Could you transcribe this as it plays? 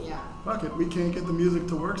fuck it, we can't get the music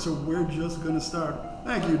to work, so we're just gonna start.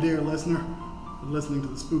 Thank you, dear listener, for listening to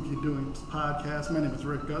the Spooky Doings podcast. My name is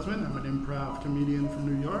Rick Guzman. I'm an improv comedian from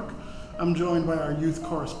New York. I'm joined by our youth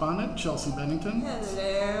correspondent, Chelsea Bennington.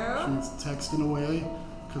 Hello. She's texting away,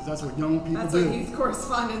 because that's what young people That's do. what youth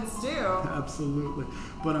correspondents do. Absolutely.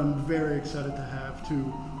 But I'm very excited to have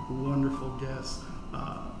two wonderful guests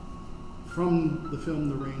from the film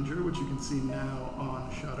The Ranger, which you can see now on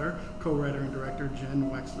Shudder, co-writer and director Jen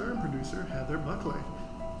Wexler and producer Heather Buckley.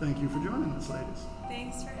 Thank you for joining us, ladies.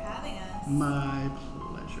 Thanks for having us. My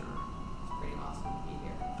pleasure. It's pretty awesome to be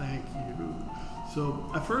here. Thank you. So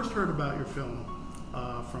I first heard about your film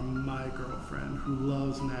from my girlfriend who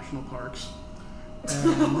loves national parks.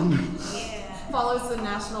 And Yeah. Follows the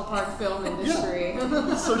national park film industry.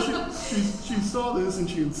 so she saw this and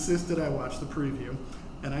she insisted I watch the preview.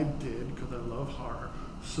 And I did, because I love horror.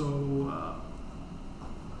 So,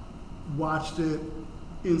 watched it,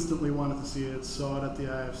 instantly wanted to see it, saw it at the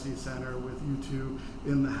IFC Center with you two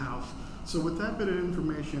in the house. So with that bit of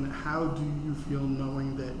information, how do you feel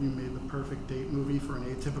knowing that you made the perfect date movie for an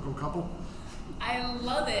atypical couple? I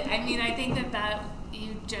love it. I mean, I think that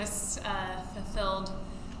you just fulfilled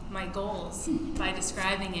my goals by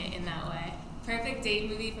describing it in that way. Perfect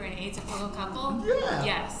date movie for an atypical couple? Yeah.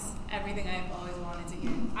 Yes. Everything I've always wanted to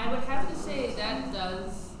hear. I would have to say that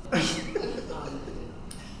does.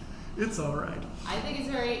 It's all right. I think it's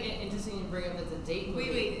very interesting to bring up as a date movie.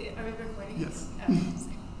 Wait. Are we recording? Yes.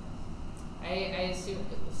 I assume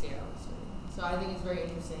Sarah was doing it. So I think it's very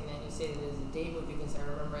interesting that you say that it's a date movie because I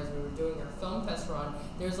remember as we were doing our film fest run,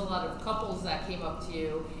 there's a lot of couples that came up to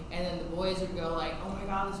you, and then the boys would go like, "Oh my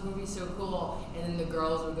God, this movie's so cool," and then the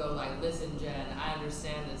girls would go like, "Listen, Jen, I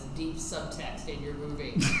understand this deep subtext in your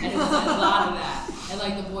movie," and it was a lot of that, and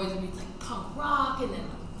like the boys would be like punk rock, and then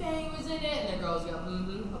like Faye was in it, and the girls go,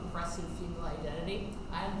 oppressive female identity.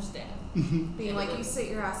 I understand. Being like, you sit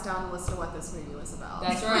your ass down and listen to what this movie was about.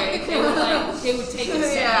 That's right. They would take a second,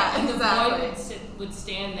 Yeah, and the exactly. boy would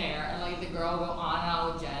stand there, and like the girl would go on and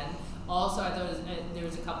on with Jen. Also, I thought there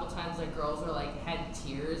was a couple times like girls were like had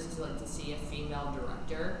tears to see a female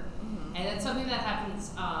director, and that's something that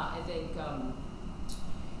happens. I think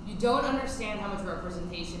you don't understand how much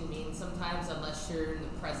representation means sometimes unless you're in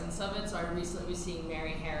the presence of it. So I recently was seeing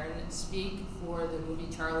Mary Herron speak for the movie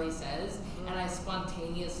Charlie Says, and I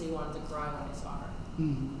spontaneously wanted to cry when I saw her.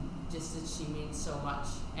 Just that she means so much,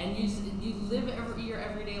 and you live your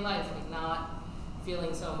everyday life like not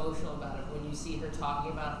feeling so emotional about it when you see her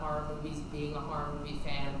talking about horror movies, being a horror movie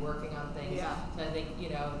fan, working on things. Yeah. So I think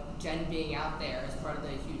Jen being out there as part of the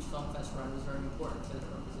huge film fest run was very important for the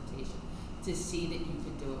representation. To see that you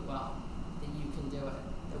can do it well, that you can do it,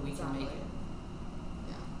 that we can make it.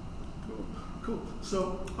 Yeah. Cool.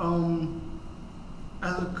 So,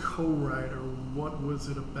 as a co-writer, what was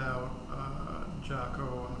it about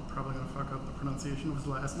Jaco? I'm probably going to fuck up the pronunciation of his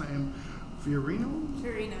last name. Farina.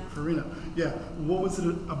 Yeah. What was it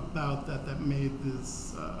about that made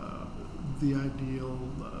this the ideal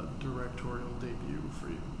directorial debut for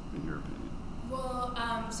you, in your opinion? Well,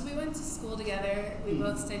 so we went to school together. We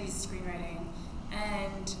both studied screenwriting,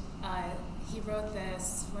 and he wrote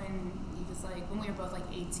this when we were both like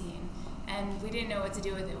 18, and we didn't know what to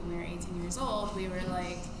do with it when we were 18 years old. We were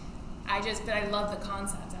like, but I love the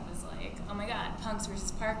concept. I was like, oh my God, punks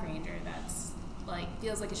versus park ranger. That's like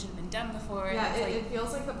feels like it should have been done before. Yeah, it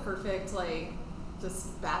feels like the perfect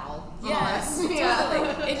just battle. Yeah, almost. totally.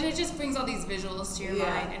 Yeah. It just brings all these visuals to your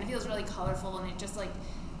mind, and it feels really colorful, and it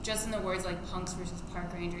just in the words like punks versus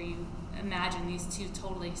park ranger, you imagine these two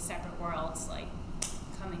totally separate worlds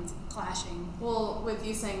clashing. Well, with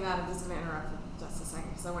you saying that, I'm just going to interrupt for just a second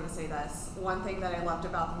because I want to say this. One thing that I loved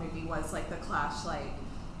about the movie was the clash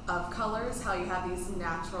of colors, how you have these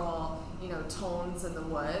natural, tones in the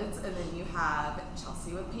woods, and then you have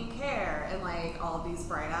Chelsea with pink hair and all of these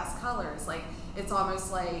bright ass colors. It's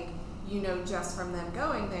almost just from them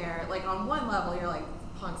going there, on one level you're like,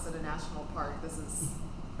 punks at a national park, this is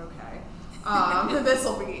okay. This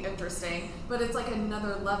will be interesting. But it's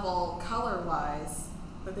another level color-wise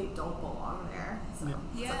that they don't belong there. So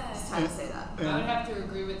just had to say that. I would have to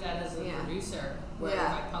agree with that as a producer, wearing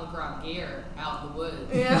my punk rock gear out in the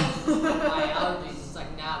woods. Yeah. My allergies, it's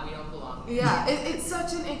nah, we don't belong. Yeah, it's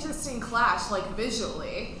such an interesting clash,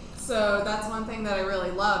 visually. So that's one thing that I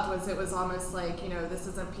really loved was it was almost this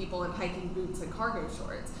isn't people in hiking boots and cargo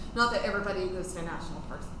shorts. Not that everybody who goes to national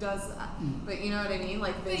parks does that, but you know what I mean?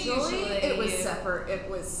 Visually, it was separate. It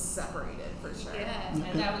was separated for sure. Yeah,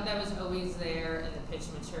 and that was always there in the pitch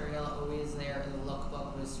material, always there in the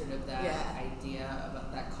lookbook was sort of that idea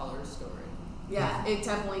about that color story. Yeah, it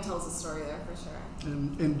definitely tells a story there for sure.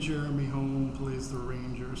 And Jeremy Holm plays the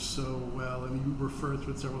ranger so well, and you refer to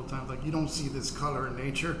it several times, like, you don't see this color in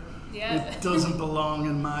nature. Yeah. It doesn't belong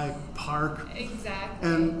in my park. Exactly.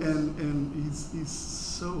 And he's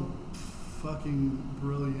so fucking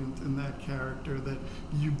brilliant in that character that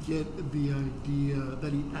you get the idea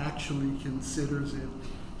that he actually considers it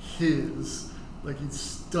his. Like, he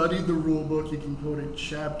studied the rule book, he can quote it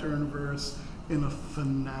chapter and verse in a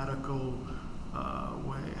fanatical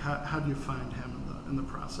way. How do you find him in the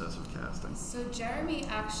process of casting? So Jeremy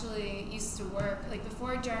actually used to work, like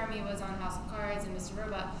before Jeremy was on House of Cards and Mr.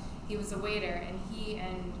 Robot, he was a waiter, and he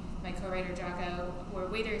and my co-writer Jocko were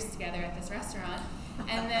waiters together at this restaurant.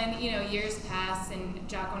 And then, years passed, and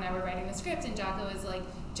Jocko and I were writing the script, and Jocko was like,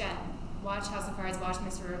 Jen, watch House of Cards, watch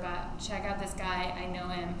Mr. Robot, check out this guy, I know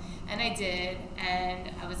him. And I did, and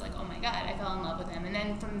I was like, oh my God, I fell in love with him. And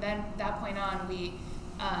then from that point on, we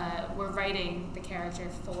were writing the character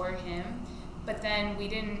for him. But then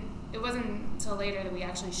it wasn't until later that we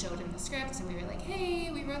actually showed him the script, and we were like, hey,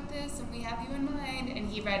 we wrote this, and we have you in mind. And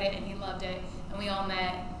he read it, and he loved it, and we all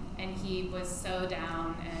met, and he was so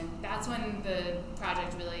down. And that's when the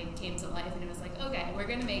project really came to life, and it was like, okay, we're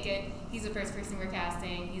going to make it. He's the first person we're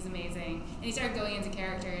casting. He's amazing. And he started going into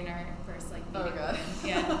character in our first, meeting. Oh, God.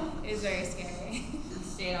 Yeah, it was very scary. He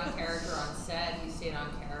stayed on character on set. He stayed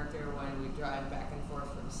on character when we drive back and forth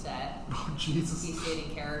from set. Oh, Jesus. He stayed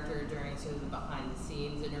in character during sort of the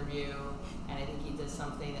behind-the-scenes interview, and I think he does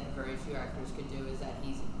something that very few actors could do, is that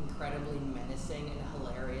he's incredibly menacing and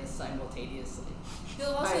hilarious simultaneously.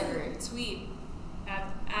 He'll also tweet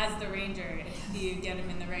as the ranger if you get him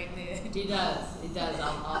in the right mood. He does.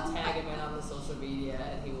 I'll tag him in on the social media,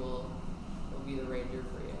 and he'll be the ranger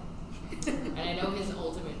for you. And I know his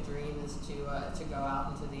ultimate dream is to go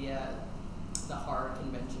out into the horror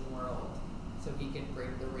convention world, so he could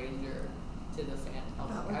bring the ranger to the fan.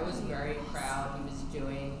 I was very proud. He was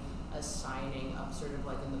doing a signing up sort of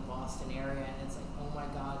like in the Boston area, and it's like, oh my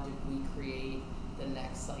God, did we create the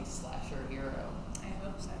next like slasher hero? I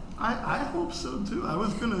hope so. I hope so too. I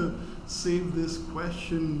was gonna save this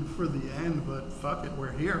question for the end, but fuck it,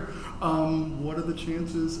 we're here. What are the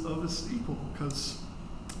chances of a sequel? Because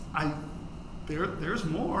there's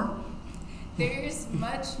more. There's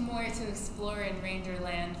much more to explore in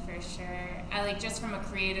Rangerland for sure. Just from a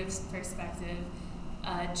creative perspective,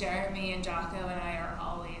 Jeremy and Jocko and I are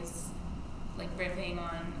always riffing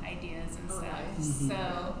on ideas and stuff. Nice. Mm-hmm.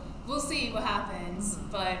 So we'll see what happens,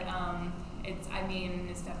 but it's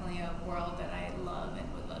definitely a world that I love and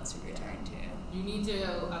would love to return to. You need to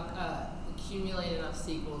accumulate enough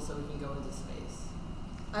sequels so we can go into space.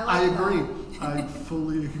 I agree. I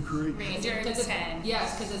fully agree. Ranger 10.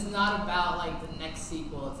 Yes, because it's not about the next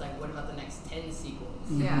sequel. It's like, what about the next 10 sequels?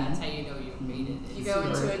 Yeah. That's how you know you've made it. You go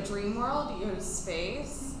into a dream world, you go to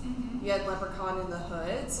space. Mm-hmm. You had Leprechaun in the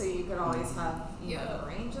Hood, so you could always have the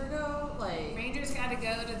Ranger go. Rangers got to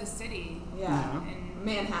go to the city. Yeah. And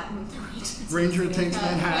Manhattan. The Ranger takes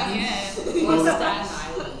Manhattan. Yeah. Or Staten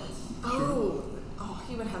Island. Oh,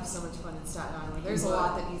 he would have so much fun in Staten Island. There's a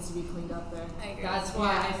lot that needs to be cleaned up there. I agree. That's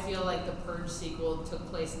why I feel like the Purge sequel took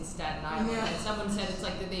place in Staten Island. Yeah. And someone said it's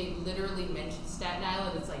like that they literally mentioned Staten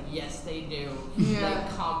Island. It's like, yes, they do. Yeah. They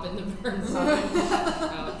comp in the burn zone.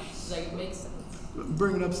 It's like, it makes sense.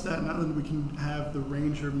 Bringing up Staten Island, we can have the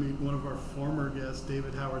Ranger meet one of our former guests,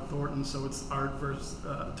 David Howard Thornton. So it's Art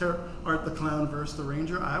the Clown versus the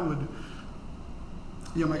Ranger. My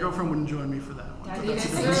girlfriend wouldn't join me for that one. I But think that's a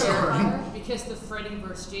it's different story. because the Freddy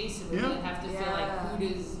versus Jason, we're gonna have to feel like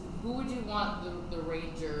who would you want the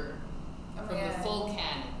Ranger from the full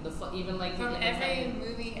canon, even from every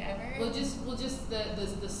movie ever. We'll just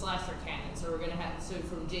the slasher canon. So we're gonna have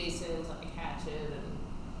from Jason to Hatchet and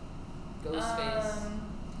Ghostface.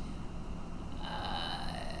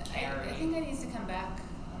 I think I need to come back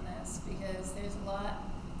on this because there's a lot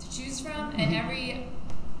to choose from, and I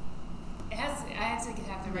have to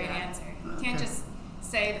have the right answer. You can't just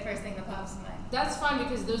say the first thing that pops in mind. That's fine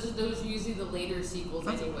because those are usually the later sequels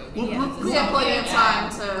anyway. We'll have plenty of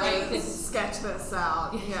time to to sketch this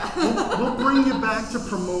out. Yeah. We'll bring you back to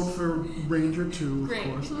promote for Ranger 2, of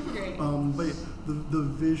course. Great. But the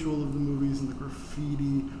visual of the movies and the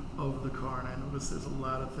graffiti of the car, and I noticed there's a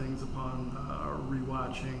lot of things upon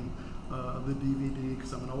rewatching the DVD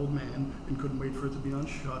because I'm an old man and couldn't wait for it to be on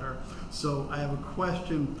Shudder. So I have a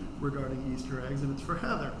question regarding Easter eggs, and it's for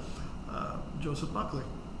Heather. Joseph Buckley,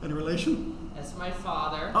 any relation? That's my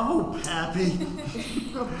father. Oh, Pappy.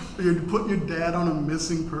 You put your dad on a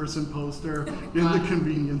missing person poster in the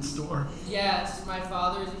convenience store. Yes, my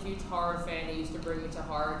father is a huge horror fan. He used to bring me to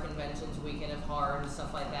horror conventions, Weekend of Horror and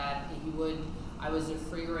stuff like that. He would I was a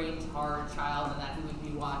free-range horror child, and that he would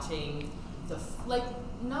be watching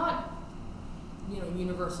not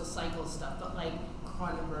Universal Cycle stuff, but like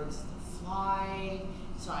Cronenberg's The Fly.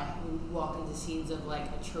 So I would walk into scenes of like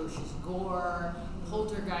atrocious gore,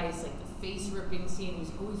 Poltergeist, like the face ripping scene. He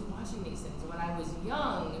was always watching these things. And when I was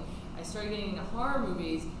young, I started getting into horror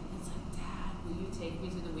movies. And it's like, Dad, will you take me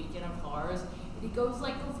to the Weekend of Horrors? And he goes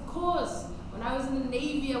like, of course. When I was in the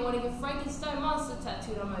Navy, I want to get Frankenstein monster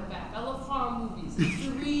tattooed on my back. I love horror movies. I used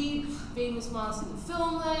to read famous monsters in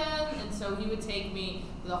Filmland, and so he would take me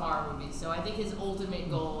to the horror movies. So I think his ultimate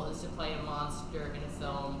goal is to play a monster in a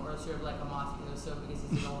film, or sort of like a mafioso, because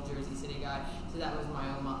he's an old Jersey City guy. So that was my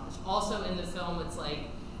homage. Also in the film, it's like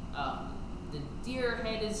the deer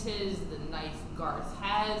head is his, the knife Garth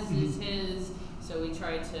has is his. So we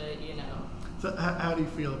tried to, So how do you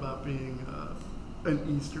feel about being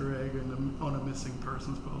an Easter egg on a missing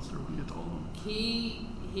persons poster when you told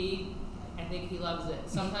him? I think he loves it.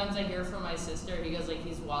 Sometimes I hear from my sister, he goes like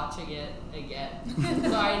he's watching it again.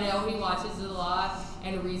 So I know he watches it a lot.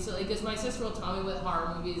 And recently, because my sister will tell me what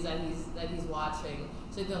horror movies that he's watching.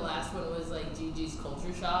 So the last one was like Gigi's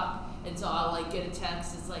Culture Shock. And so I'll like get a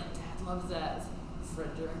text, it's like, Dad loves that.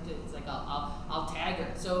 Fred directed. It's like I'll tag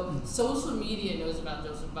her. So social media knows about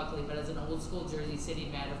Joseph Buckley, but as an old school Jersey City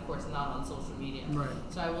man, of course, not on social media. Right.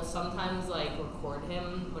 So I will sometimes like record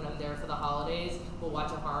him when I'm there for the holidays. We'll watch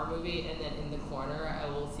a horror movie, and then in the corner, I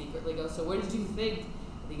will secretly go, "So what did you think?"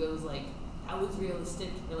 And he goes like, "That was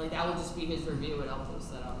realistic," and like that will just be his review, and I'll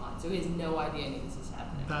post that online. So he has no idea any of this is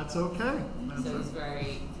happening. That's okay.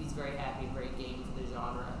 He's very happy, very game for the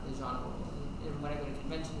genre. And when I go to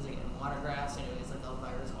conventions, I get him autographs. I know he has like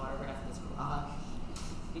Elvira's autograph in his garage.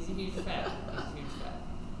 He's a huge fan.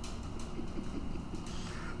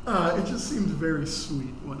 It just seemed very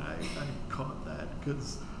sweet when I caught that,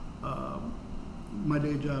 because my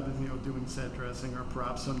day job is doing set dressing or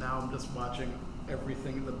props, so now I'm just watching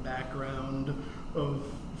everything in the background of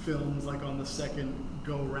films like on the second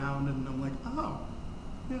go round, and I'm like, oh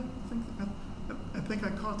yeah, I think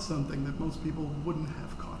I caught something that most people wouldn't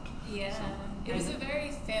have caught. Yeah, So, it was a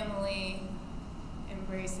very family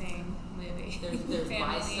embracing movie. There's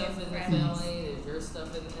my stuff in the family, there's your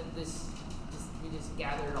stuff in this. We just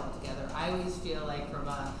gather it all together. I always feel like from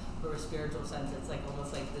a spiritual sense, it's like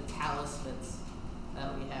almost like the talismans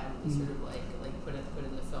that we have. We sort of like put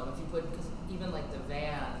in the film. If you put, because even like the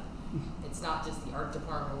van, it's not just the art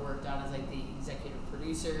department worked on, it's like the executive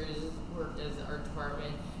producers worked as the art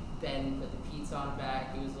department. Ben put the pizza on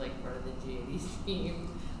back. He was like part of the GAD team.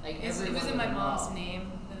 Like it was in my mom's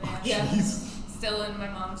name. The van. Yeah. Still in my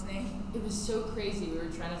mom's name. It was so crazy. We were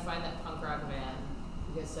trying to find that punk rock van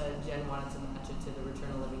because Jen wanted to match it to the Return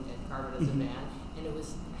of the Living Dead carpet as a van, and I think it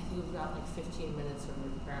was about like 15 minutes from her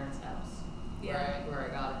parents' house where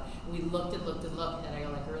I got it. We looked and looked, and I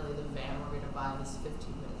go like, really, the van we're going to buy is 15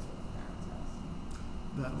 minutes from her parents' house.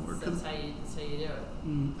 That'll work. So that's how you do it.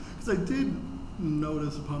 Because I did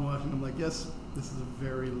notice upon watching, I'm like, yes, this is a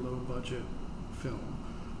very low budget film,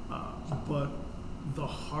 but the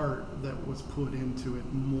heart that was put into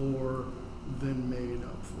it more than made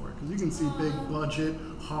up for it. Because you can see big budget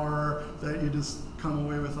horror that you just come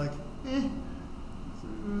away with like,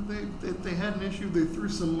 they had an issue, they threw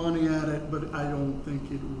some money at it, but I don't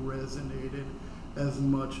think it resonated as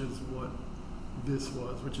much as what this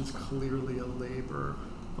was, which is clearly a labor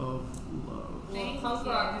of love. Well, a punk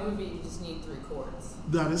rock movie, you just need 3 chords.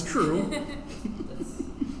 That is true.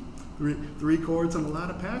 Three chords and a lot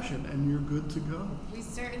of passion, and you're good to go. We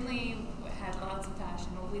certainly had lots of passion.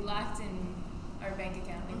 Well, we lacked in our bank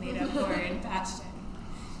account. We made up for it in passion.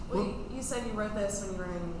 Well, you said you wrote this when you were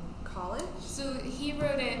in college? So he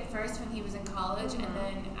wrote it first when he was in college, and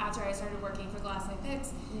then after I started working for Glasslight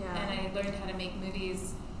Picks, and I learned how to make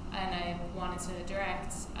movies, and I wanted to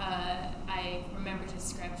direct, I remembered his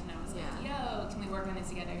script, and I was like, yo, can we work on it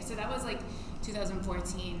together? So that was like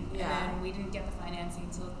 2014, and then we didn't get the financing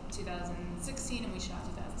until 2016, and we shot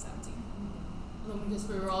 2017. Because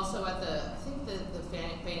we were also at I think the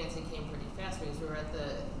financing came pretty fast because we were at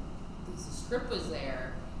the script was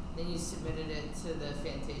there, then you submitted it to the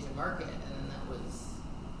Fantasia market, and then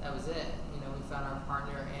that was it. We found our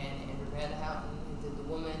partner in Andrew Van Houten, who did The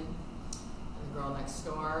Woman and The Girl Next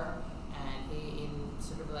Door, and he, in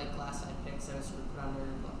sort of like Glasslight Picks, I was sort of put under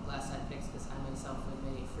Glasslight Picks because I myself am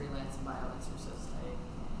a freelance bioexorcist.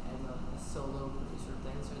 I'm a solo producer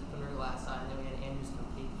thing, so I was put under Glasslight, and then we had Andrew's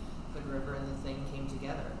company, Hood River, and the thing came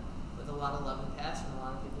together with a lot of love and passion. A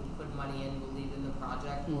lot of people who put money in, believed in the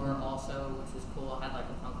project, or also, which was cool, had like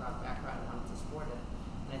a punk rock background and wanted to support it.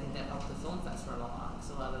 And I think that helped the film fest run along.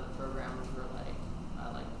 So a lot of the programmers were like,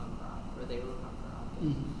 I like punk rock, or they were punk rock.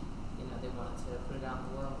 And, they wanted to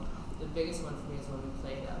the biggest one for me is when we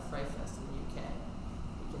played Fright Fest in the UK,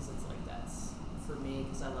 because it's like that's for me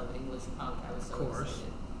because I love English punk. I was so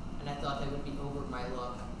excited, and I thought they would be over my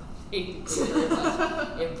look. They very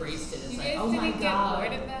much embraced it. It's You like, guys oh my didn't get god.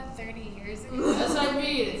 bored of that 30 years ago? That's what I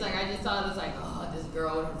mean. It's like I just thought it was like, oh, this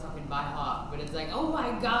girl with her fucking bihawk, but it's like, oh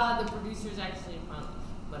my god, the producer's actually punk.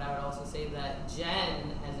 But I would also say that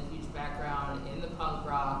Jen has a huge background in the punk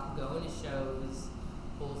rock, going to shows,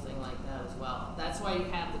 whole thing like that as well. That's why you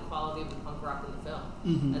have the quality of the punk rock in the film.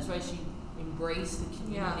 Mhm. That's why she embraced the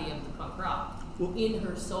community of the punk rock in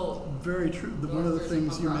her soul. Very true. One of the There's a things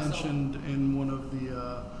punk you rock soul. mentioned in one of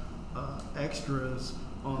the extras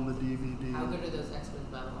on the DVD. How good are those extras,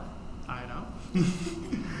 by the way? I know.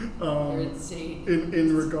 They're insane.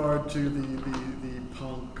 In regard to the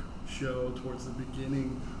punk show towards the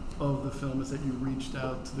beginning of the film, is that you reached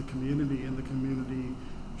out to the community and the community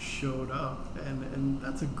showed up, and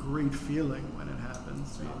that's a great feeling when it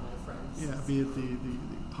happens. All my friends. Yeah, be it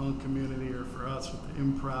the punk community, or for us with the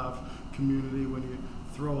improv community, when you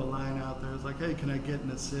throw a line out there, it's like, hey, can I get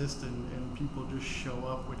an assist? And people just show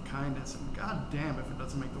up with kindness, and god damn if it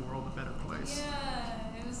doesn't make the world a better place.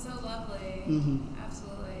 Yeah, it was so lovely. Mhm.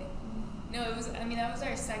 Absolutely. No, it was, I mean, that was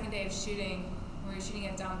our second day of shooting. We were shooting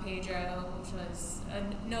at Don Pedro, which was,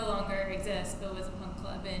 no longer exists, but was a punk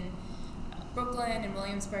club in Brooklyn and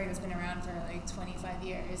Williamsburg. Has been around for like 25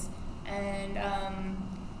 years. And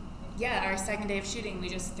yeah, our second day of shooting, we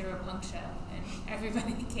just threw a punk show, and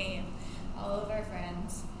everybody came, all of our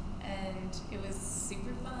friends, and it was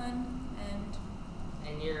super fun.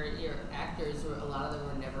 And your actors were, a lot of them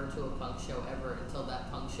were never to a punk show ever until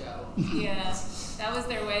that punk show. Yeah, that was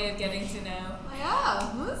their way of getting to know.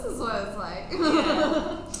 Yeah, this is what it's like. Yeah.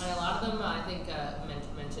 And a lot of them, I think,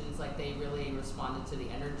 mentions like they really responded to the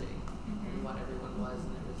energy and what everyone was,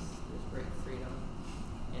 and there was great freedom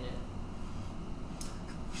in it.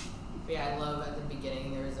 But yeah, I love at the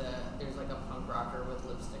beginning there's like a punk rocker with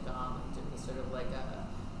lipstick on, doing sort of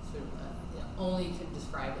only could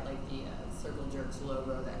describe it like the Circle Jerks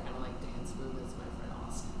logo, that kind of like dance move. That's my friend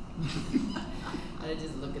Austin. And I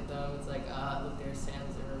just look at them, it's like, look, there's Sam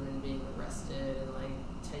Zimmerman being arrested, and like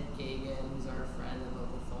Ted Kagan, who's our friend and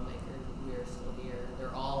local filmmaker, we are still here.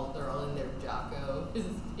 They're all in their Jocko is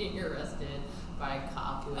being arrested by a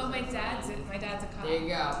cop who is My dad's a cop. There you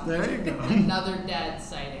go. There you go. Another dad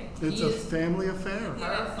sighting. It's a family affair.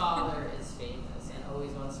 Her father is famous and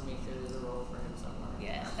always wants to make sure there's a role for him somewhere.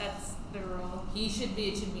 Yeah, that's the rule. It should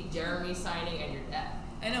be Jeremy signing and your dad.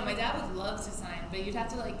 I know, my dad would love to sign, but you'd have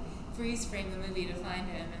to like freeze frame the movie to find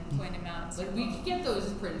him and point him out. Like we could get those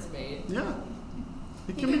prints made. Yeah.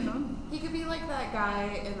 It can be done. He could be like that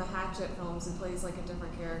guy in the Hatchet films who plays like a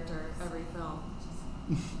different character every film.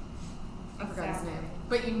 I forgot his Exactly. name.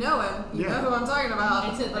 But you know him. You Yeah. know who I'm talking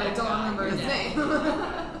about. It's a But I that don't guy. remember his Yeah. name.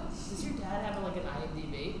 Does your dad have like an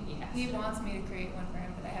IMDb? He wants me to create one for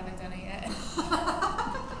him, but I haven't done it yet.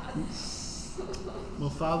 Well,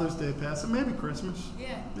 Father's Day passed, and maybe Christmas.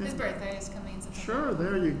 Yeah, his birthday is coming in September. Sure,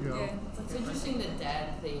 there you go. Yeah, It's interesting the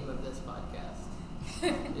dad theme of this podcast.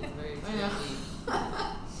 It's very I know. tricky.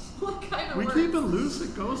 What kind of We words? keep it loose,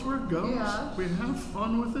 it goes where it goes. Yeah. We have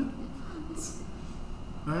fun with it.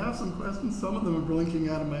 I have some questions, some of them are blinking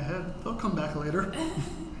out of my head. They'll come back later.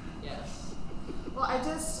 Yes. Well,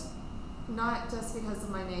 not just because of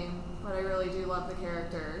my name, but I really do love the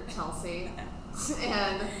character, Chelsea.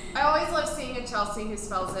 And I always love seeing a Chelsea who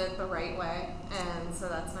spells it the right way, and so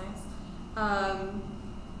that's nice.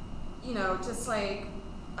 You know, just like,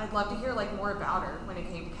 I'd love to hear like more about her when it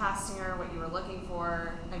came to casting her, what you were looking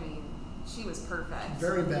for. I mean, she was perfect.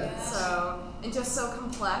 Very bad. Yeah. So, and just so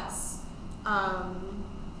complex.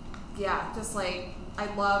 Yeah, just like, I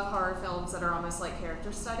love horror films that are almost like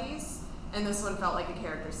character studies, and this one felt like a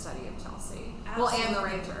character study of Chelsea. Well, and the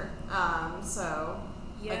Absolutely. Ranger. So,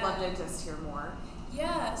 I'd Yeah. love to just hear more.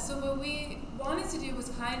 Yeah, so what we wanted to do was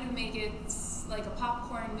kind of make it like a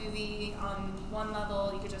popcorn movie on one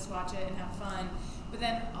level. You could just watch it and have fun, but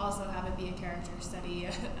then also have it be a character study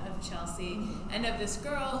of Chelsea and of this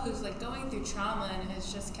girl who's like going through trauma and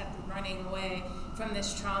has just kept running away from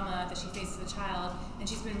this trauma that she faces as a child. And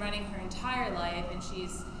she's been running her entire life, and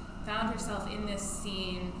she's found herself in this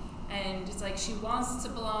scene. And it's like she wants to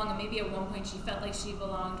belong, and maybe at one point she felt like she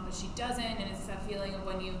belonged, but she doesn't. And it's that feeling of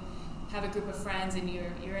when you have a group of friends and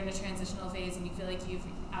you're in a transitional phase and you feel like you've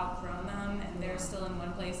outgrown them and they're still in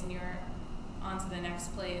one place and you're on to the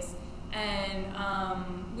next place. And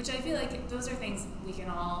which I feel like those are things we can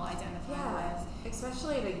all identify with.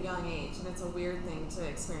 Especially at a young age, and it's a weird thing to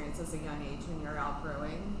experience as a young age when you're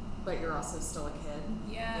outgrowing, but you're also still a kid.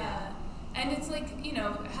 Yeah. And it's like, you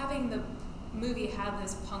know, having the movie have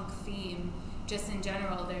this punk theme just in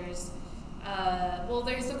general, there's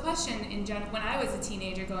the question in general. When I was a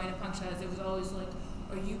teenager going to punk shows, it was always like,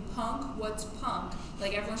 are you punk? What's punk?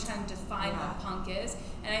 Like, everyone's trying to define what punk is.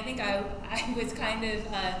 And I think I was kind of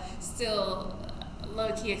still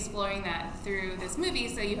low-key exploring that through this movie.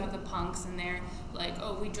 So you have the punks, and they're like,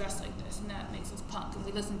 oh, we dress like this, and that makes us punk. And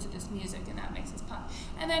we listen to this music, and that makes us punk.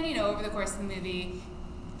 And then, over the course of the movie,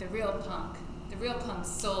 the real punk's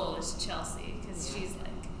soul is Chelsea, because she's like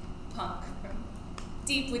punk from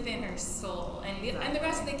deep within her soul. And the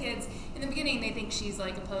rest of the kids, in the beginning, they think she's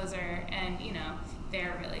like a poser, and,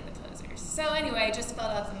 they're really the posers. So anyway, I just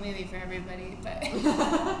spelled out the movie for everybody. But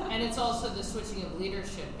and it's also the switching of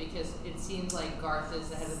leadership, because it seems like Garth is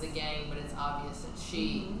the head of the gang, but it's obvious that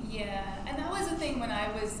she. Yeah, and that was the thing when I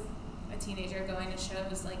was a teenager going to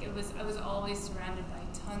shows. Like, I was always surrounded by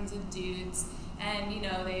tons of dudes, and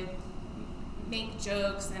they make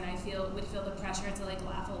jokes, and I would feel the pressure to like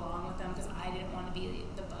laugh along with them because I didn't want to be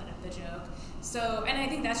the butt of the joke. So, and I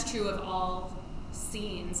think that's true of all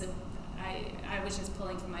scenes. I was just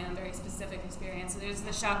pulling from my own very specific experience. So there's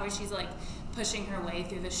the shot where she's like pushing her way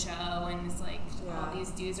through the show, and it's like all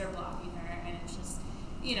these dudes are blocking her, and it's just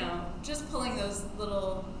just pulling those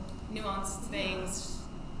little nuanced things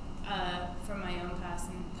from my own past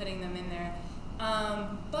and putting them in there.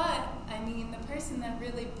 But I mean, the person that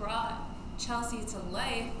really brought Chelsea to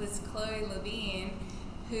life was Chloe Levine,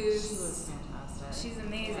 She was fantastic. she's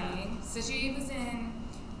amazing. Yeah. So she was in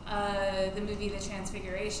the movie The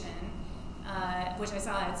Transfiguration, which I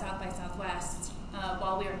saw at South by Southwest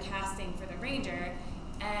while we were casting for the Ranger,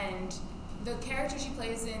 and the character she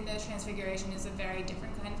plays in The Transfiguration is a very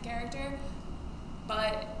different kind of character,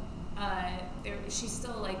 but she's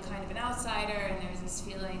still like kind of an outsider, and there's this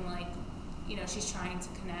feeling like she's trying to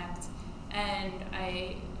connect, and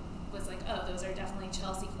I was like, oh, those are definitely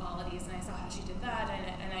Chelsea qualities, and I saw how she did that,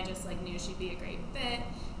 and I just like knew she'd be a great fit.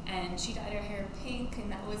 And she dyed her hair pink,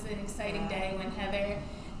 and that was an exciting day when Heather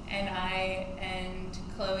and I and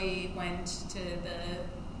Chloe went to the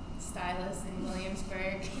stylist in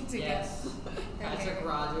Williamsburg to get her Patrick hair.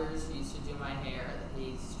 Rogers, who used to do my hair,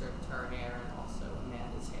 he stripped her hair, and also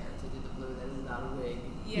Amanda's hair to do the blue. That is not a wig.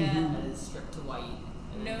 Yeah. That is stripped to white.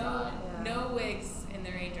 And then No, dyed. no wigs in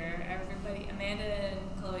the Ranger. Everybody, Amanda and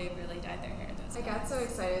Chloe really dyed their hair. I got so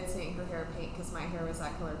excited seeing her hair pink because my hair was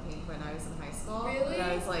that color pink when I was in high school. Really? When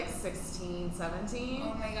I was like 16, 17.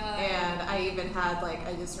 Oh my god. And I even had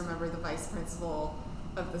I just remember the vice principal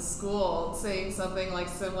of the school saying something like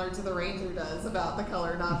similar to the Ranger does about the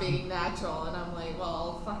color not being natural, and I'm like,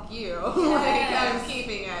 well, fuck you. I'm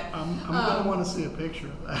keeping it. I'm gonna want to see a picture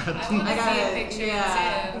of that. I want to see a picture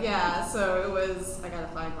too. Yeah, so it was, I gotta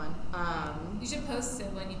find one. You should post it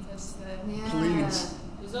when you post the. Please.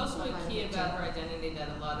 There's also a key about her identity that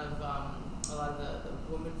a lot of the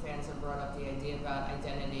women fans have brought up, the idea about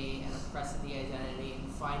identity and oppressing the identity and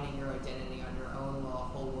finding your identity on your own while a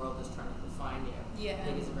whole world is trying to define you. Yeah. I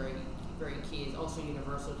think it's a very, very key. It's also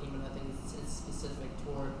universal human. I think it's specific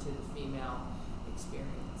to the female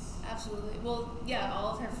experience. Absolutely. Well, yeah,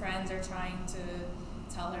 all of her friends are trying to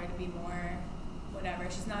tell her to be more whatever.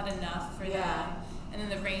 She's not enough for them. And then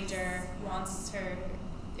the Ranger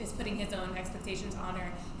is putting his own expectations on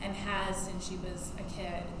her, and has since she was a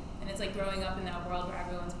kid. And it's like growing up in that world where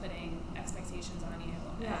everyone's putting expectations on you,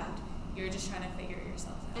 and you're just trying to figure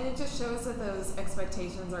yourself out. And it just shows that those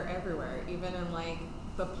expectations are everywhere, even in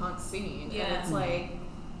the punk scene. Yeah. And it's like,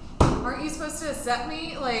 aren't you supposed to accept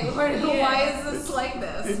me? Like, why is this like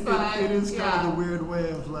this? It is kind of the weird way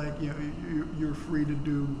of you're free to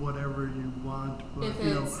do whatever you want, but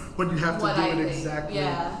but you have to do it exactly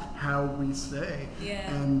how we say. Yeah.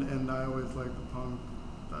 And I always like the punk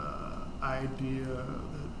idea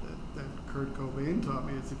that Kurt Cobain taught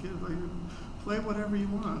me as a kid. Like, play whatever you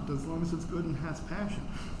want as long as it's good and has passion.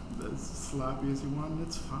 As sloppy as you want, and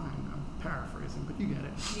it's fine. I'm paraphrasing, but you get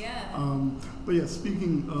it. Yeah. But yeah,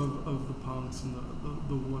 speaking of the punks and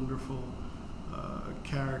the wonderful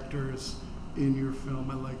characters in your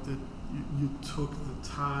film, I like that you took the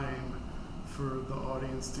time for the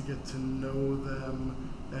audience to get to know them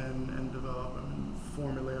and develop them and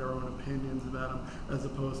formulate our own opinions about them, as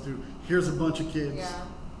opposed to, here's a bunch of kids. Yeah.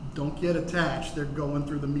 Don't get attached. They're going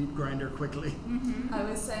through the meat grinder quickly. Mm-hmm. I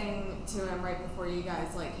was saying to him right before you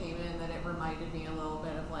guys came in that it reminded me a little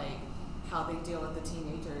bit of how they deal with the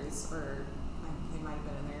teenagers, or they might have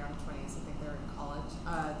been in their young 20s. I think they were in college.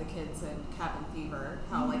 The kids in Cabin Fever.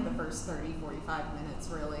 How the first 30, 45 minutes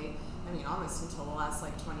really, almost until the last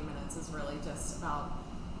 20 minutes is really just about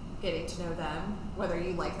getting to know them, whether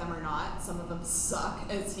you like them or not. Some of them suck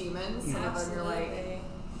as humans. Some of them you're like,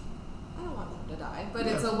 I don't want them to die, but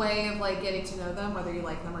it's a way of like getting to know them, whether you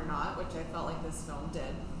like them or not, which I felt like this film did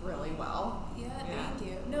really well. Yeah, thank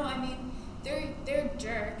you. No, I mean, they're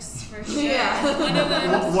jerks for sure. Yeah. One of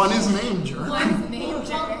them. One is named Jerk. One's named Well,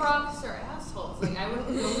 jerk. the Rocks are assholes. Like, I would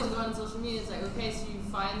always go on social media. It's like, okay, so you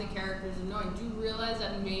find the characters annoying. Do you realize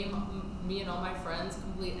that me and all my friends,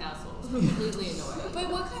 complete assholes, completely annoying. But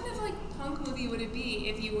what kind of like punk movie would it be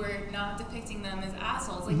if you were not depicting them as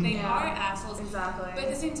assholes? Like they Yeah. are assholes, Exactly. but at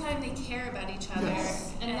the same time they care about each other.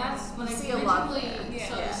 Yes. And that's when I see a lot originally there.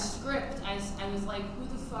 saw Yeah. the script. I was like, who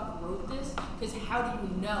the fuck wrote this? Because how do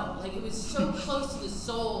you know? Like, it was so close to the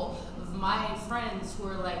soul of my friends who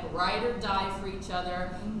are like ride or die for each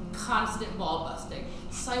other, constant ball busting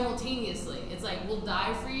simultaneously. It's like, we'll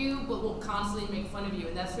die for you, but we'll constantly make fun of you.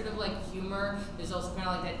 And that's sort of like humor. There's also kind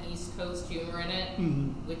of like that East Coast humor in it,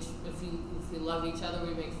 which if we love each other,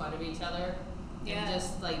 we make fun of each other. Yeah. And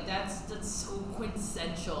just like that's so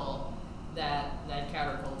quintessential, that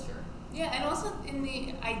counterculture. Yeah, and also in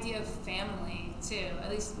the idea of family too. At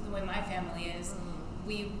least the way my family is,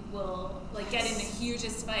 we will like get into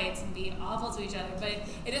hugest fights and be awful to each other, but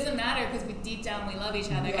it doesn't matter because deep down we love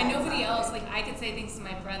each other. Yeah, and nobody exactly. else, like I could say things to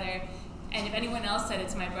my brother, and if anyone else said it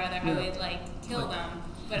to my brother, I would like kill them.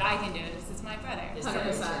 But I can do it because it's my brother. It's So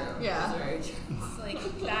very 100%, true. yeah. It's very true. it's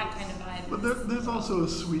like that kind of vibe. But there's also a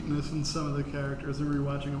sweetness in some of the characters. And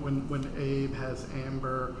rewatching it when Abe has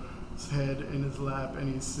Amber's head in his lap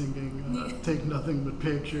and he's singing "Take nothing but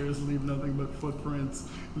pictures, leave nothing but footprints"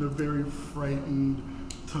 in a very frightened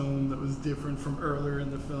tone that was different from earlier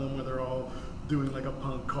in the film, where they're all doing like a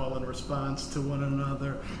punk call and response to one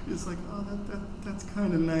another. It's like, oh, that's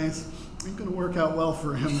kind of nice. Ain't gonna work out well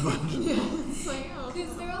for him, but It's like, oh.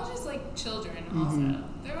 Because they're all just like children also.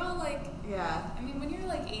 They're all like, Yeah. I mean, when you're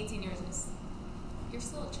like 18 years old, you're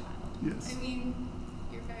still a child. Yes. I mean,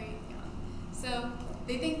 you're very young. So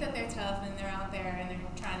they think that they're tough and they're out there and they're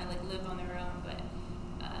trying to like live on their own, but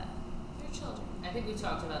they're children. I think we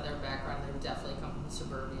talked about their background. They definitely come from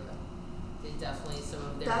suburbia. They definitely, some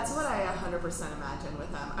of their... That's what I 100% imagined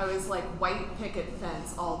with them. I was like white picket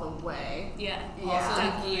fence all the way. Yeah. Also,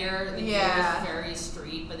 Yeah. the gear Yeah. is very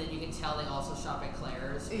street, but then you can tell they also shop at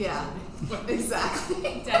Claire's. which Yeah. is a big-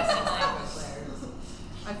 Exactly. Definitely. Shop at Claire's.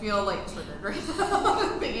 I feel like triggered right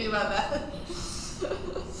now thinking about that.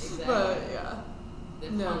 Exactly. But yeah. They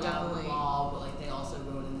No, hung out at definitely. the mall, but like they also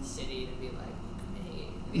go to the city to be like, look at me.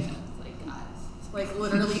 Yeah. It's like, guys. Like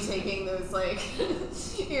literally taking those like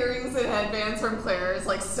earrings and headbands from Claire's,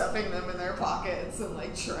 like stuffing them in their pockets and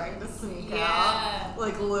like trying to sneak Yeah. out.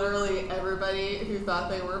 Like literally everybody who thought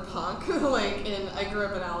they were punk. Like I grew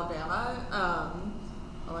up in Alabama.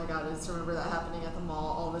 Oh my god, I just remember that happening at the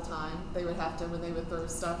mall all the time. They would have to, when they would throw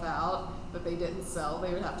stuff out that they didn't sell,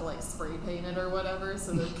 they would have to like spray paint it or whatever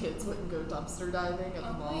so their kids wouldn't go dumpster diving at the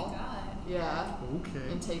Oh mall. my god. Yeah.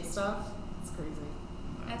 okay. And take stuff. It's crazy.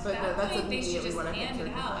 At But that that's point, they should immediately just what I hand it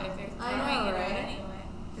pictured out with if they're them. throwing I know, it out right? anyway.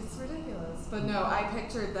 It's ridiculous. But no, I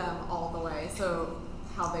pictured them all the way. So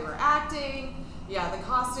how they were acting, yeah, the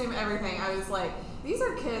costume, everything. I was like, these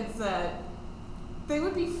are kids that they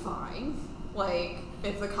would be fine. Like,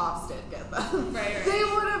 if the cops did get them. Right. They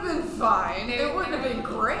would have been fine. They It would wouldn't have been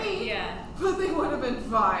great. Yeah. But they would have been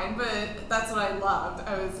fine. But that's what I loved.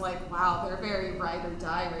 I was like, wow, they're very ride or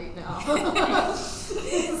die right now.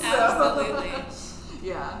 So, Absolutely.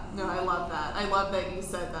 yeah, no, I love that. I love that you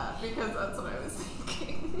said that because that's what I was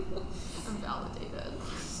thinking. I'm validated.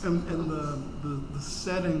 And the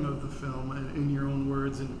setting of the film, in your own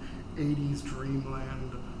words, in 80s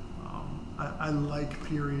dreamland, I like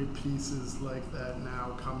period pieces like that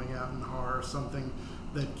now coming out in horror, something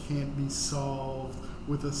that can't be solved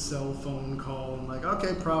with a cell phone call and like,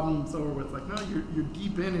 okay, problem's over with. Like, no, you're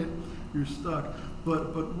deep in it, you're stuck.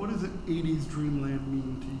 But what does it 80s dreamland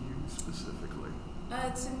mean to you specifically?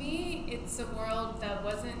 To me, it's a world that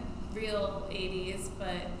wasn't real 80s,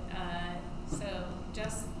 but so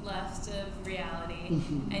just left of reality.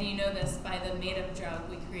 And you know this by the made-up drug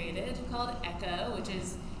we created called Echo, which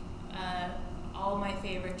is all my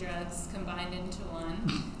favorite drugs combined into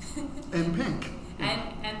one. And pink.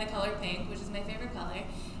 And the color pink, which is my favorite color,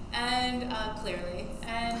 and clearly.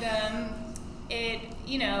 And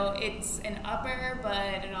it's an upper,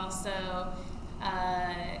 but it also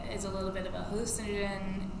is a little bit of a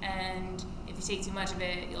hallucinogen, and if you take too much of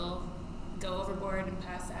it, you'll go overboard and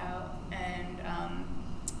pass out. And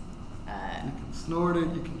You can snort it,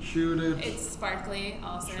 you can shoot it. it's sparkly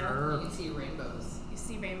also. Sure. You can see rainbows. You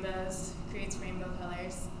see rainbows, creates rainbow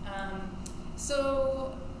colors.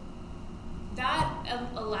 So that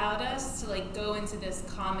allowed us to like go into this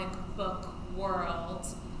comic book world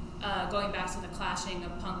going back to the clashing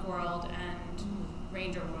of punk world and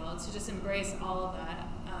ranger world. To just embrace all of that,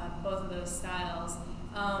 both of those styles,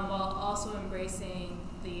 while also embracing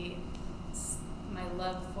my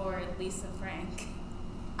love for Lisa Frank.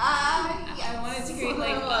 I wanted to create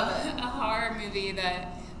like a horror movie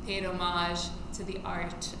that paid homage to the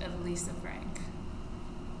art of Lisa Frank.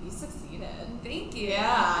 You succeeded. Thank you.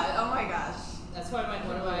 Yeah. Oh my gosh. That's why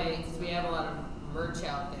because we have a lot of merch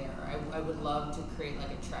out there. I would love to create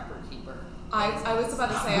like a Trapper Keeper. I was about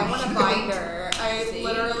to say I want a binder. I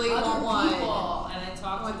literally want one. And I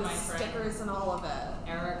talked to the my friend stickers and all of it.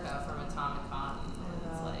 Erica from Atomic Cotton.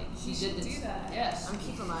 And it's like she should did this. do that. Yes. I'm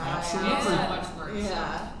keeping my eye Absolutely. out. So much merch.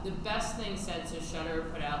 Yeah. So the best thing said, so Shudder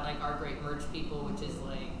put out like our great merch people, which is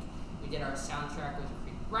like we did our soundtrack with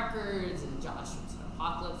Creek Records and Josh from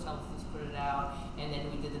Apocalypse helped us put it out, and then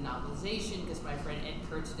we did the novelization because my friend Ed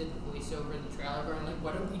Kurtz did the voiceover in the trailer going like,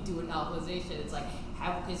 why don't we do a novelization? It's like,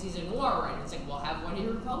 because he's a noir writer, it's like, well, have one of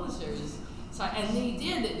your publishers. So, and they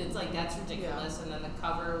did it. It's like, that's ridiculous. Yeah. And then the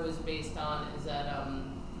cover was based on, is that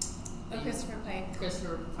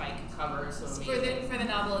Christopher Pike cover, so for amazing. the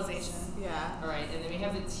novelization. Yeah. All right, and then we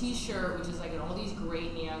have the T-shirt, which is like in all these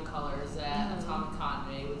great neon colors that Atomic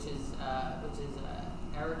Cotton made, which is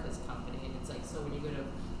Erica's company, and it's like, so when you go to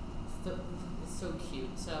it's so cute.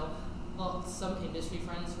 So, well, some industry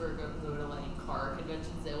friends who go to like car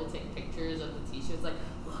conventions, they will take pictures of the T-shirts. Like,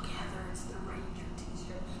 look, Heather, it's the Ranger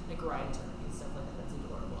T-shirt. Like Ryan Turkey and stuff like that. That's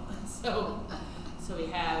adorable. So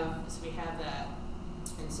we have that,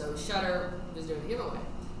 and so Shudder was doing a giveaway,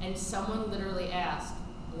 and someone literally asked,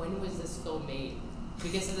 when was this film made?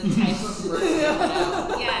 Because of the type of merch they put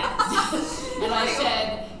out. Yes. And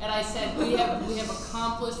I said, we have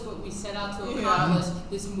accomplished what we set out to accomplish. Yeah.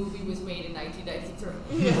 This movie was made in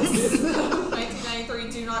 1993. Yes. 1993.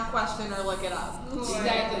 Do not question or look it up.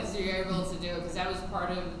 Exactly. So you're able to do it because that was part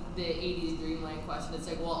of the 80s Dreamland question. It's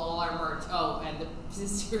like, well, all our merch. Oh, and the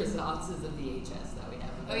series is a VHS that we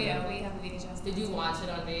have. Oh yeah, we have a VHS. Did you watch it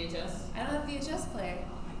on VHS? I don't have a VHS player.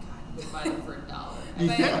 You can buy them for $1.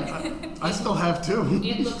 Yeah, I still have two.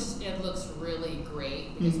 It looks really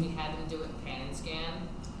great because we had them do it pan and scan.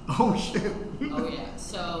 Oh shit. Oh yeah.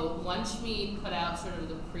 So Lunchmeat put out sort of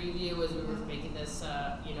the preview as we were making this,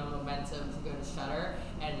 momentum to go to Shudder,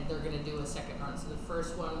 and they're gonna do a second run. So the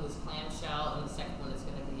first one was clamshell, and the second one is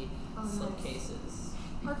gonna be slipcases.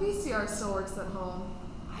 Our VCR still works at home.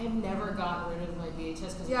 I've never gotten rid of my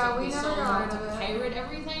VHS because Yeah, it took we me never so got long rid to of it. pirate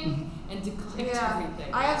everything and to collect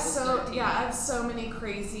everything. I have when was 13. I have so many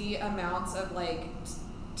crazy amounts of like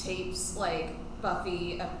tapes, like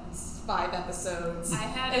Buffy, 5 episodes. I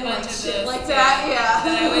had and a bunch like of shit those like that. Yeah.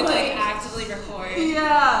 That I would like actively record.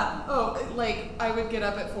 Yeah. Oh, like I would get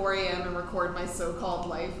up at 4 a.m. and record my so-called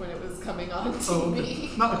life when it was coming on TV. Oh, okay.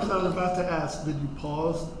 No, because I was about to ask, did you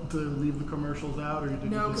pause to leave the commercials out, or did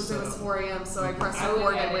No, you just because it was 4 a.m. So I pressed I would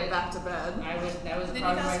record and edit. went back to bed. That was Then you probably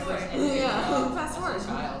my fast first forward. editing Yeah, job fast as forward. a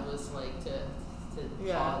child was like to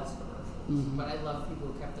Yeah. pause commercials. Mhm. But I love people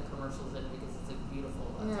who kept the commercials in because it's a beautiful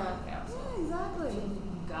time capsule. Yeah, exactly.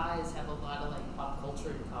 You guys have a lot of like pop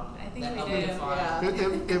culture in common. I think that we help do. me define.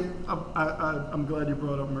 Yeah. I'm glad you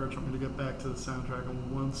brought up merch. I'm going to get back to the soundtrack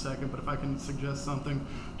in 1 second, but if I can suggest something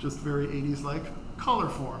just very 80s like, color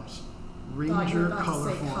forms. Thought you were Ranger about color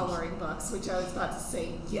to say forms. coloring books, which I was about to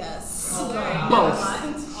say yes. Oh, Sorry, wow. never Both.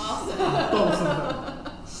 mind. Awesome. Both of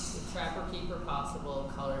them. The Trapper Keeper Possible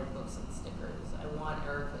colored books and stickers. I want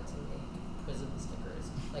Erica to make prison stickers,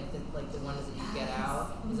 like the ones that you get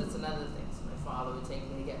out, because that's another thing. So my father would take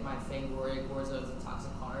me to get my Fangoria Gorzos and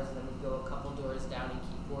Toxic Cars, and then we'd go a couple doors down in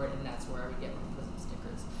Keyport, and that's where I would get my prison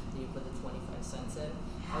stickers. Then you put the 25 cents in.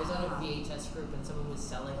 I was on a VHS group, and someone was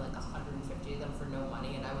selling like 150 of them for no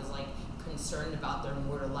money, and I was like concerned about their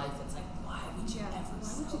mortal life. It's like, why would you ever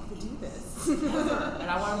sell Why would you do this? ever? And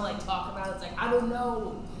I want to like talk about it. It's like, I don't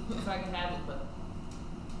know if I can have it, but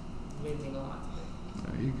it made me want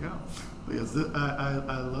to. There you go. But yes,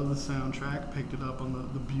 I love the soundtrack. Picked it up on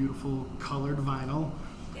the beautiful colored vinyl.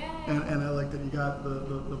 Yay. And I like that you got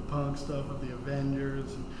the punk stuff of the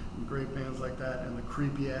Avengers and great bands like that, and the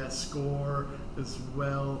creepy ass score as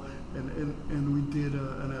well. And we did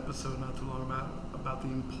an episode not too long about the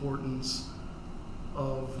importance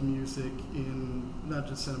of music in not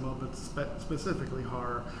just cinema but specifically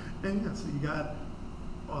horror. And yeah, so you got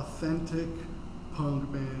authentic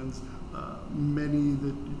punk bands, many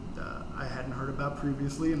that I hadn't heard about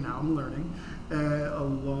previously, and now I'm learning,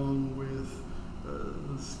 along with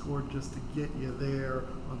the score just to get you there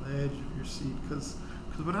on the edge of your seat. Because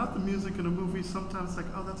without the music in a movie, sometimes it's like,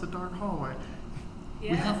 oh, that's a dark hallway.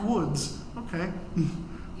 Yeah. We have woods. Okay.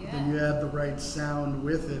 Yeah. Then you add the right sound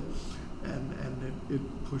with it. and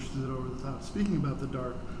it pushes it over the top. Speaking about the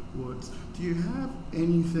dark woods, do you have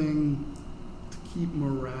anything to keep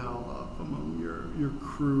morale up among your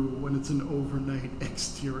crew when it's an overnight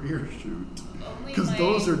exterior shoot? Because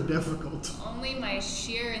those are difficult. Only my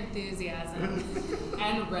sheer enthusiasm.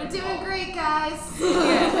 And Red We're doing Bull. great, guys.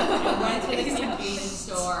 Yeah. I went to the convenience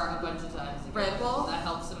store a bunch of times ago. Red Bull? That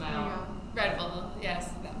helps them out. Red Bull, yes.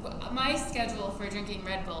 My schedule for drinking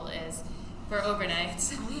Red Bull is for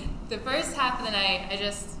overnights. The first half of the night, I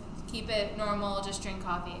just keep it normal, just drink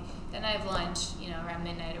coffee. Then I have lunch, around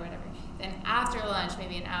midnight or whatever. Then after lunch,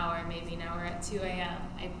 maybe an hour, maybe now we're at 2 a.m.,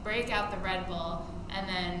 I break out the Red Bull, and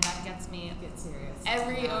then that gets me. Get serious.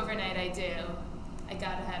 Every overnight I do, I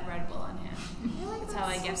gotta have Red Bull on hand. That's how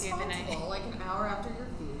I get through the night. Like an hour after your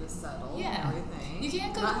food is settled Yeah. and everything. You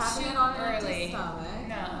can't go Not having too it on an empty early. stomach.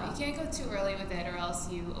 No, you can't go too early with it, or else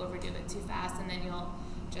you overdo it too fast, and then you'll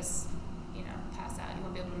just, pass out. You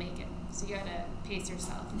won't be able to make it. So you gotta pace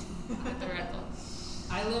yourself with the Red Bull.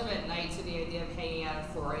 I live at night, so the idea of hanging out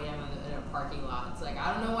at 4 a.m. in a parking lot, it's like,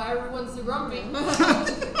 I don't know why everyone's so grumpy. It's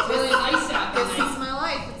really nice out This tonight. is my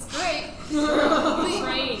life. It's great.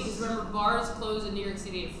 Train, because remember, bars close in New York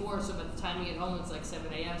City at 4, so by the time you get home, it's like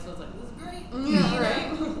 7 a.m., so it's like, this is great. Yeah,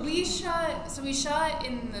 right. We shot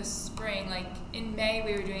in the spring, like in May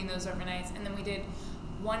we were doing those overnights, and then we did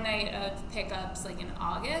one night of pickups like in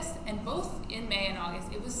August, and both in May and August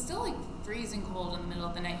it was still like freezing cold in the middle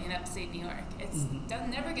of the night in upstate New York. It's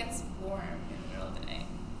never gets warm in the middle of the night.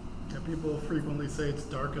 Yeah, people frequently say it's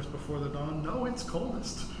darkest before the dawn. No, it's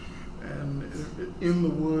coldest. And in the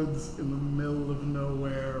woods, in the middle of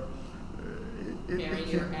nowhere, Carrying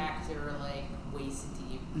your actor like waist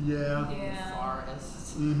deep Yeah. in Yeah. the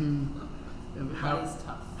forest. Mm-hmm. And That is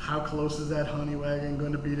tough. how close is that honey wagon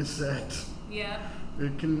going to be to set? Yeah,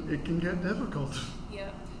 It can get difficult. yeah.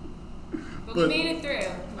 But But- we made it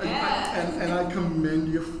through. Yeah. And I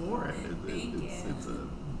commend you for it. Thank you. It's a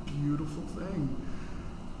beautiful thing.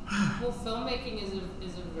 Well, filmmaking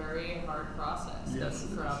is a very hard process. Yes,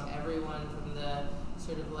 Like, it from everyone, from the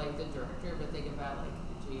sort of like the director, but think about like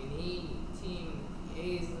the G&E team,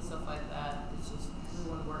 PAs and stuff like that. It's just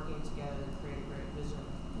everyone working together to create a great vision.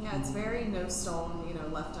 Yeah, it's very no stone,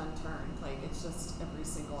 left unturned. Like it's just every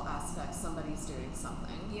single aspect, somebody's doing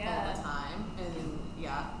something Yeah. all the time, and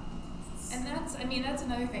yeah. And that's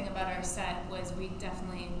another thing about our set was we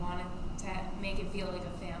definitely wanted to make it feel like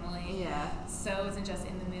a family. Yeah. So it wasn't just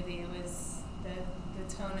in the movie; it was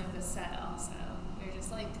the tone of the set also. We were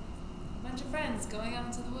just like a bunch of friends going out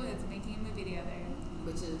into the woods, making a movie together.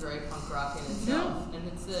 Which is very punk rock in itself. And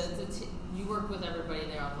it's you work with everybody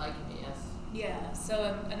there on Like Me, yes? Yeah.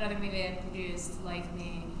 So another movie I produced, Like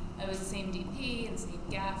Me, I was the same DP and same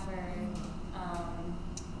gaffer.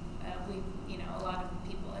 A lot of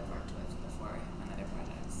people I've worked with before on other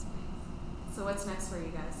projects. So what's next for you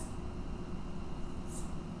guys?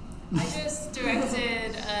 I just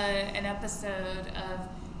directed an episode of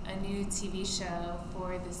a new TV show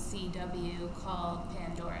for the CW called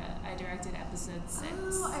Pandora. I directed episode 6.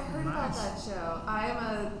 Oh, I heard about Nice. that show. I am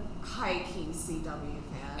a high-key CW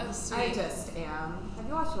fan. Oh, sweet. I just am. Have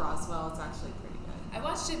you watched Roswell? It's actually pretty good. I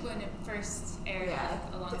watched it when it first aired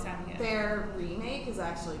like, a long time ago. Their remake is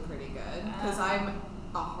actually pretty good because I'm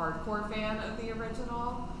a hardcore fan of the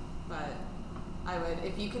original, but I would,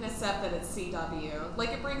 if you can accept that it's CW, like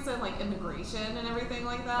it brings in like immigration and everything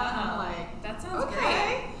like that. I'm like, that sounds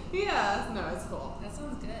okay, yeah, no, it's cool. great. That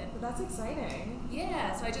sounds good. But that's exciting.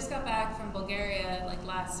 Yeah, so I just got back from Bulgaria like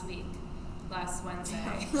last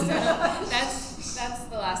Wednesday. So that's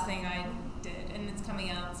the last thing I did, and it's coming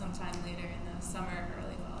out sometime later in the summer,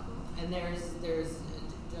 early fall. And there's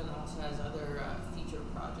Jen also has other feature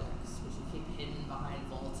projects which you keep hidden behind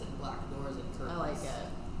vaults and black doors and curtains. I like it.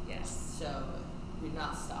 Yes. So we'd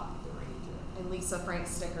not stop at the Ranger. And Lisa Frank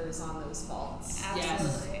stickers on those vaults.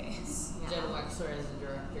 Absolutely. Yeah. Jen Wexler as the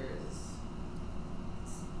director is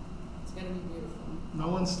it's gonna be beautiful. No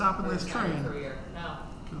one's stopping Her this entire train. career. No,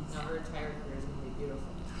 her entire career is gonna be beautiful.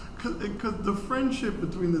 Because the friendship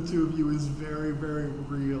between the two of you is very, very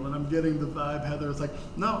real, and I'm getting the vibe. Heather is like,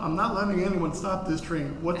 no, I'm not letting anyone stop this train.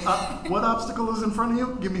 What obstacle is in front of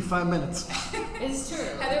you? Give me 5 minutes. It's true.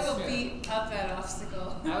 Heather it's will true. beat up that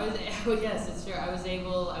obstacle. Yes, it's true. I was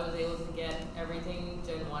able to get everything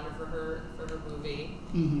Jen wanted for her movie.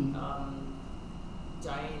 Mm-hmm.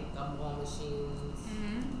 Giant gumball machines,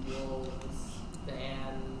 wolves,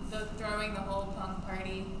 bands. Throwing the whole punk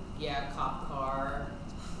party. Yeah, cop car,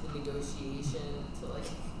 the negotiation to like.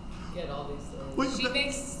 get all these things. Wait, She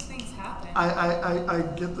makes things happen. I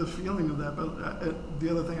get the feeling of that, but the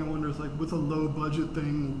other thing I wonder is, like, with a low budget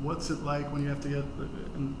thing, what's it like when you have to get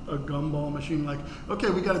a gumball machine? Like, okay,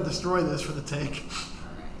 we got to destroy this for the take.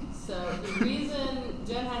 So the reason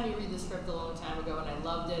Jen had me read the script a long time ago, and I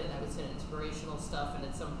loved it, and I would send inspirational stuff, and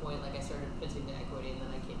at some point, like, I started pitching to Equity, and then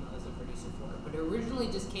I came on as a producer for it. But it originally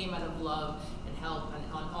just came out of love and help, and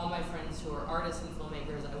on all my friends who are artists and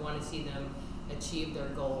filmmakers, I want to see them achieve their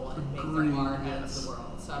goal and make their art out into the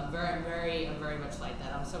world. So I'm very much like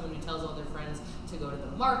that. I'm someone who tells all their friends to go to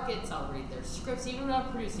the markets. I'll read their scripts, even when I'm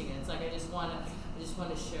producing it. It's like I just want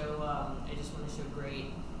to show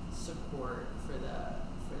great support for the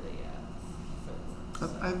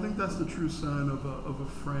work. I think that's the true sign of a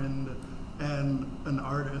friend and an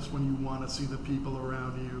artist, when you want to see the people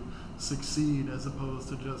around you succeed, as opposed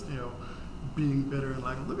to just, being bitter and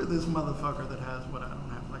like, look at this motherfucker that has what I don't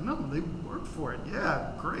have. Like, no, they worked for it.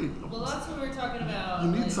 Yeah, great. Well, that's what we were talking about. You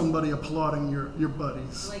need somebody applauding your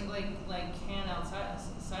buddies. Like Ken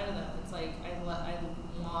outside of that. It's like I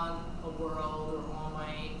want a world where all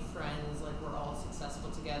my friends, like, we're all successful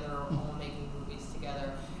together, or all making movies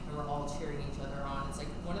together, and we're all cheering each other on. It's like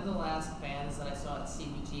one of the last bands that I saw at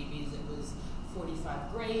CBGB's. It was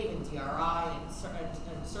 45 Grave and DRI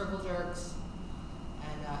and Circle Jerks.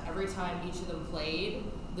 And every time each of them played,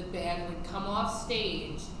 the band would come off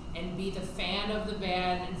stage and be the fan of the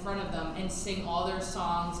band in front of them and sing all their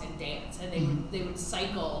songs and dance. And they would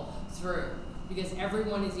cycle through, because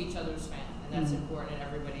everyone is each other's fan, and that's important. And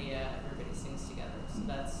everybody sings together. So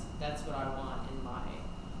that's what I want in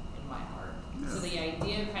my heart. Yeah. So the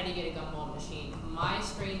idea of how do you get a gumball machine? My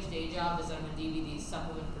strange day job is I'm a DVD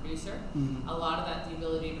supplement producer. Mm-hmm. A lot of that, the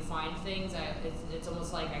ability to find things, it's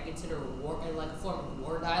almost like I consider like a form of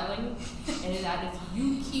war dialing. And in that, if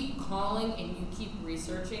you keep calling and you keep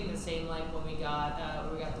researching, the same like when we got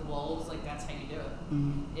the Wolves, like that's how you do it.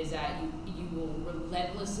 Mm-hmm. Is that you will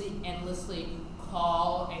relentlessly, endlessly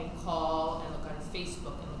call and look on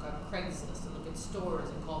Facebook and look on Craigslist and look at stores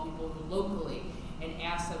and call people locally and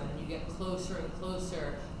ask them, and you get closer and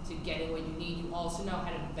closer to getting what you need. You also know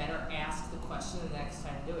how to better ask the question the next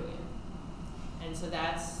time doing it. And so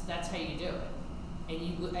that's how you do it.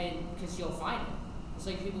 And because you'll find it. It's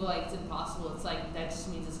like people are like, it's impossible. It's like, that just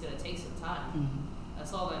means it's going to take some time. Mm-hmm.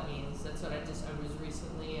 That's all that means. That's what I was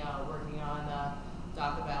recently working on a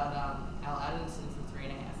doc about Al Adamson for 3.5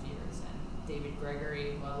 years. And David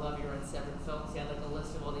Gregory, who I love, you run Severed Films. He had like a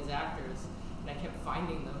list of all these actors, and I kept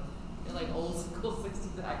finding them. They're like old school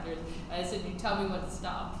 60s actors. And I said, you tell me when to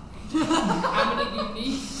stop. How many do you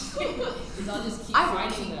need? Because I'll just keep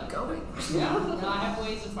finding them. Going. Yeah, no, I have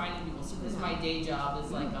ways of finding people. So this is my day job. Is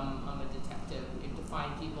like I'm a detective. You have to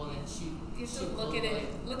find people and then shoot. You have to look at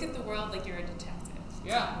it. Look at the world like you're a detective.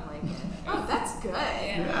 Yeah. I like it. Oh, that's good.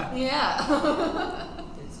 Yeah. Yeah.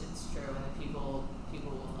 It's true, and the people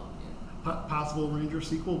will help you. Possible Ranger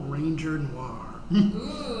sequel, Ranger Noir.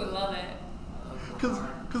 Ooh, love it.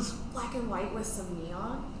 Because Black and white with some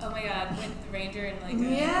neon. Oh my god, with the ranger in like a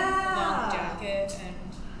Yeah. long jacket and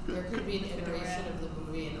There could be an iteration of the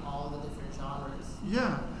movie in all the different genres.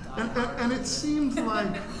 yeah, and it seems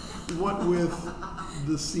like what with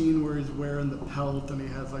the scene where he's wearing the pelt and he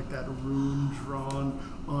has like that rune drawn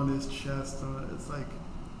on his chest, it's like,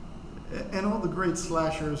 and all the great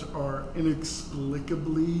slashers are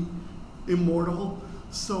inexplicably immortal.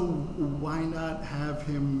 So why not have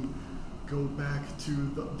him go back to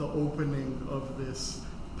the opening of this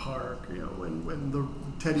park, when the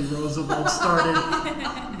Teddy Roosevelt started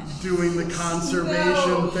doing the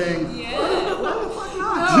conservation thing. yeah. Why the fuck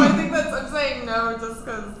No, not? I think I'm saying no just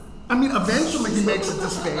because. I mean, eventually he makes it to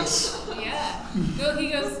space. Yeah. He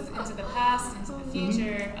goes into the past, into the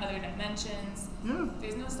future, other dimensions. Yeah.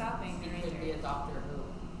 There's no stopping the It could be ranger. a Doctor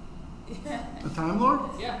Who. Yeah. The Time Lord?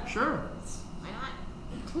 Yeah. Sure. Why not?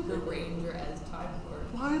 The Ranger as Time Lord.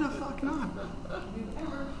 Why the fuck not?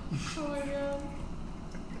 Oh my god.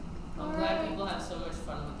 I'm glad people have so much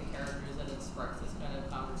fun with the characters that it sparks this kind of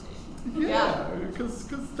conversation. Yeah, because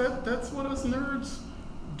that's what us nerds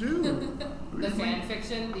do. The fan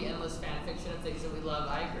fiction, the endless fan fiction of things that we love,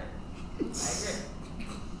 I agree.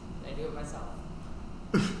 I do it myself.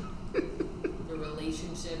 The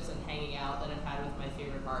relationships and hanging out that I've had with my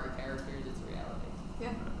favorite horror characters, it's reality.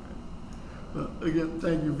 Yeah. Again,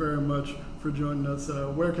 thank you very much for joining us.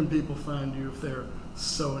 Where can people find you if they're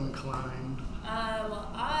so inclined? Well,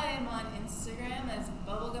 I am on Instagram as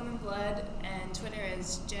Bubblegum and Blood, and Twitter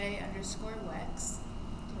as J_Wex.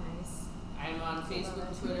 Nice. I'm on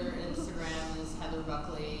Facebook, Twitter, Instagram is Heather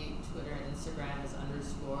Buckley. Twitter and Instagram is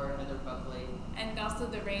 _Heather Buckley. And also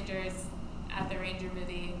the Rangers at the Ranger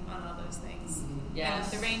Movie on all those things.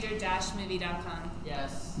 Yes. And theranger-movie.com.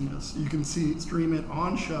 Yes. Yes, you can stream it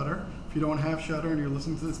on Shudder. If you don't have Shudder and you're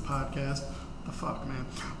listening to this podcast, the fuck, man.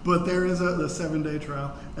 But there is the 7-day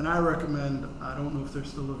trial, and I recommend. I don't know if they're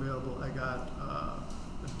still available. I got a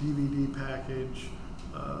DVD package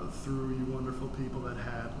through you wonderful people that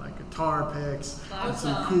had like guitar picks and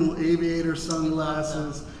some cool aviator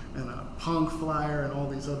sunglasses and a punk flyer and all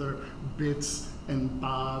these other bits and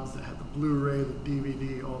bobs that had the Blu-ray, the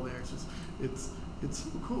DVD, all the extras. It's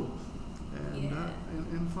cool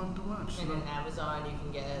and fun to watch. And on Amazon, you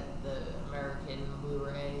can get the American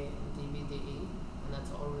Blu-ray and DVD, and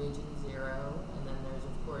that's all Region Zero. And then there's,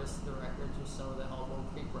 of course, the records are still the Elbow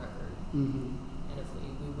Creek record. Mm-hmm. And if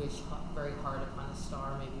we wish very hard upon a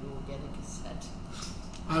star, maybe we'll get a cassette.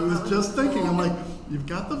 I was just thinking, I'm like, you've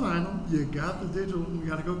got the vinyl, you got the digital, you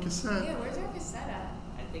got to go cassette. Yeah, where's our cassette at?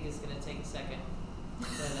 I think it's going to take a second.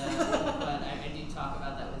 But I do talk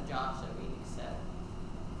about that with Josh, that we need a cassette.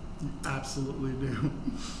 You absolutely do.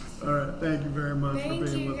 All right, thank you very much for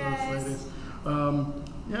being with us, ladies.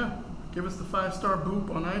 Yeah, give us the 5-star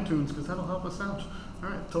boop on iTunes because that'll help us out. All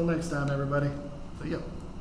right, till next time, everybody. See ya.